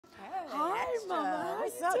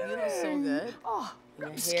out. You look so good. Oh, Your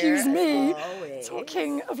excuse hair, me. always.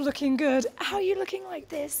 Talking of looking good, how are you looking like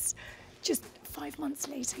this? Just 5 months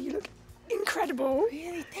later, you look incredible.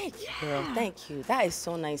 Really? Thank you, girl. Thank you. That is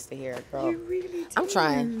so nice to hear, girl. You really do. I'm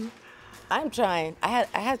trying. I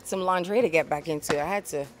had some lingerie to get back into. I had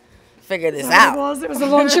to figure this out. It was the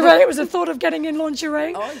lingerie. It was the thought of getting in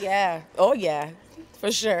lingerie. Oh yeah,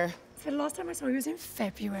 for sure. So the last time I saw you was in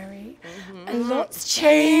February. A lot's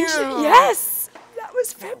changed. Yes, that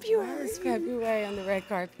was February. It's February on the red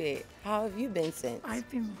carpet. How have you been since? I've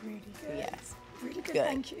been really good. Yes. Really good, Good.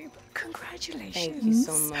 thank you. Congratulations. Thank you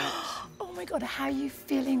so much. Oh my God, how are you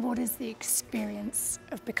feeling? What is the experience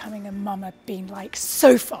of becoming a mama been like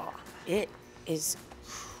so far? It is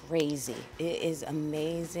crazy. It is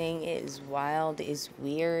amazing. It is wild. It is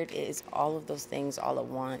weird. It is all of those things all at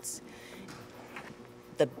once.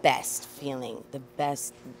 The best feeling,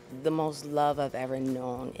 the most love I've ever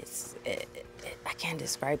known. I can't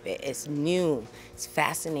describe it. It's new. It's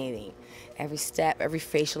fascinating. Every step, every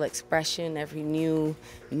facial expression, every new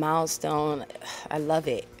milestone. I love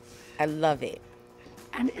it. I love it.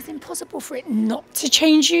 And it's impossible for it not to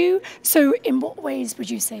change you. So in what ways would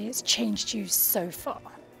you say it's changed you so far?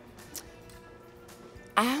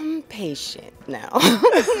 I'm patient now.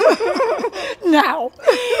 Now.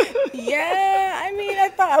 Yeah, I mean, I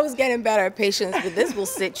thought I was getting better at patience, but this will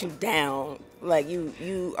sit you down. Like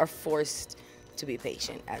you are forced to be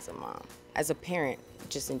patient as a mom, as a parent,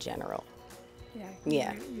 just in general.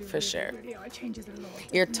 Yeah, for sure. Really are. It changes a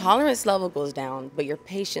lot. Your tolerance level goes down, but your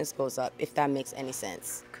patience goes up, if that makes any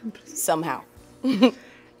sense. Completely. Somehow. And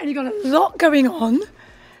you've got a lot going on.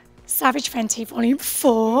 Savage Fenty Volume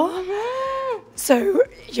 4. So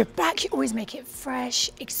you're back, you always make it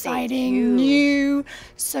fresh, exciting, new.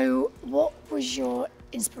 So what was your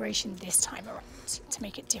inspiration this time around to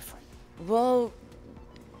make it different? Well,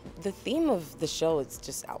 the theme of the show is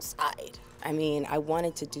just outside. I mean, I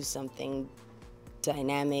wanted to do something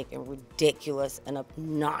dynamic and ridiculous and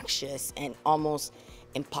obnoxious and almost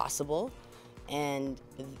impossible. And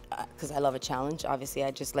because I love a challenge, obviously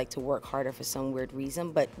I just like to work harder for some weird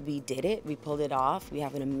reason, but we did it, we pulled it off. We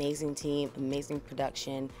have an amazing team, amazing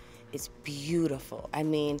production. It's beautiful. I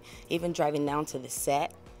mean, even driving down to the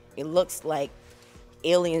set, it looks like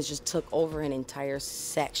aliens just took over an entire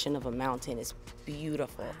section of a mountain. It's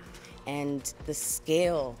beautiful. And the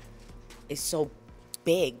scale is so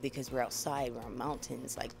big because we're outside, we're on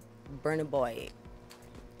mountains. Like Burna Boy,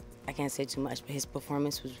 I can't say too much, but his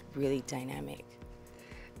performance was really dynamic.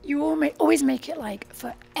 You always make it like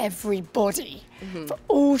for everybody, for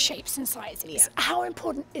all shapes and sizes. Yeah. How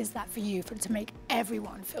important is that for you, to make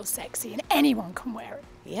everyone feel sexy and anyone can wear it?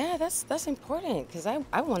 Yeah, that's important because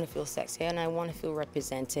I want to feel sexy and I want to feel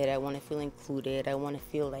represented. I want to feel included. I want to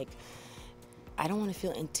feel like, I don't want to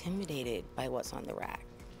feel intimidated by what's on the rack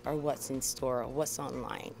or what's in store or what's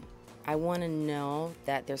online. I want to know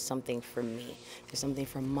that there's something for me. There's something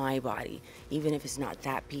for my body. Even if it's not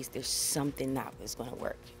that piece, there's something that is going to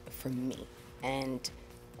work for me. And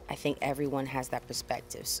I think everyone has that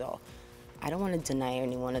perspective. So I don't want to deny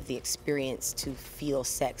anyone of the experience to feel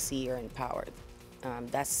sexy or empowered.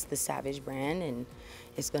 That's the Savage brand, and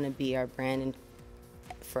it's going to be our brand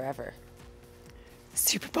forever.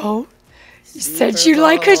 Super Bowl. You said you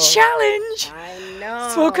like a challenge. I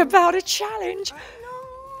know. Talk about a challenge.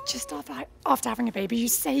 Just after having a baby, you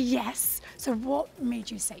say yes. So what made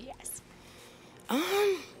you say yes?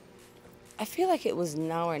 I feel like it was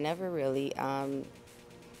now or never, really.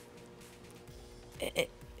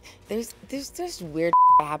 There's weird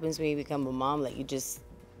that happens when you become a mom. Like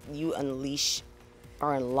you unleash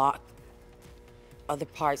or unlock other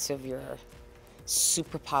parts of your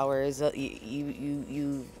superpowers.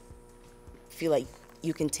 You feel like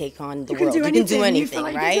you can take on the world. You can do anything,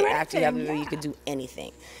 right? After you have a baby, you can do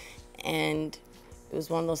anything. And it was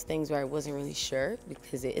one of those things where I wasn't really sure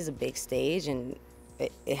because it is a big stage and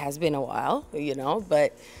it has been a while, you know,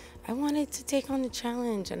 but I wanted to take on the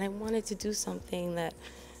challenge and I wanted to do something that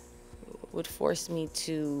would force me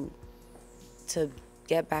to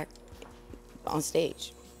get back on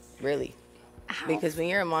stage, really. Because when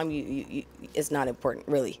you're a mom, you it's not important,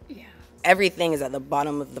 really. Yeah. Everything is at the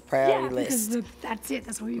bottom of the priority list. Because that's it.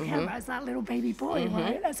 That's all you care about is that little baby boy,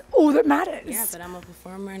 right? That's all that matters. Yeah, but I'm a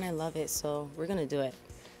performer and I love it, so we're gonna do it.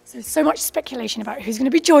 So much speculation about who's going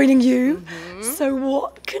to be joining you. So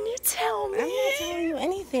what can you tell me? I'm not telling you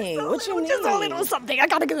anything. What you mean? Just a little something. I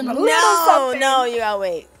gotta give them a little something. No, you gotta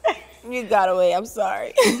wait. You gotta wait. I'm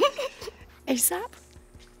sorry. ASAP?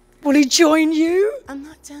 Will he join you? I'm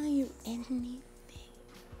not telling you anything.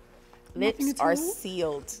 Nothing Lips at are all?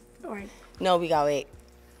 sealed. All right. No, we gotta wait.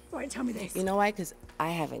 All right, tell me this. You know why? Because I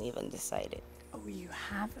haven't even decided. Oh, Oh, you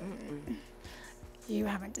haven't. You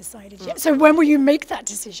haven't decided yet. So when will you make that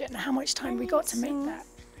decision? How much time we got to make that?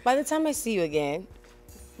 By the time I see you again,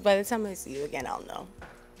 I'll know.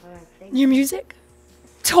 New music?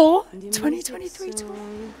 Tour? 2023 tour?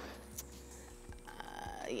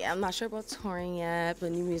 Yeah, I'm not sure about touring yet,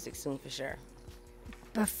 but new music soon for sure.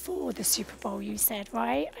 Before the Super Bowl, you said,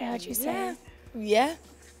 right? I heard you say. Yeah,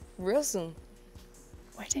 real soon.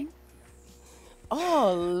 Wedding?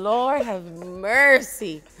 Oh, Lord have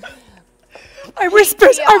mercy. I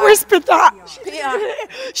whispered that. PR.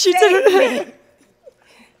 She didn't.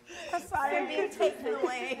 I'm sorry, I'm being taken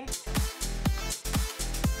away.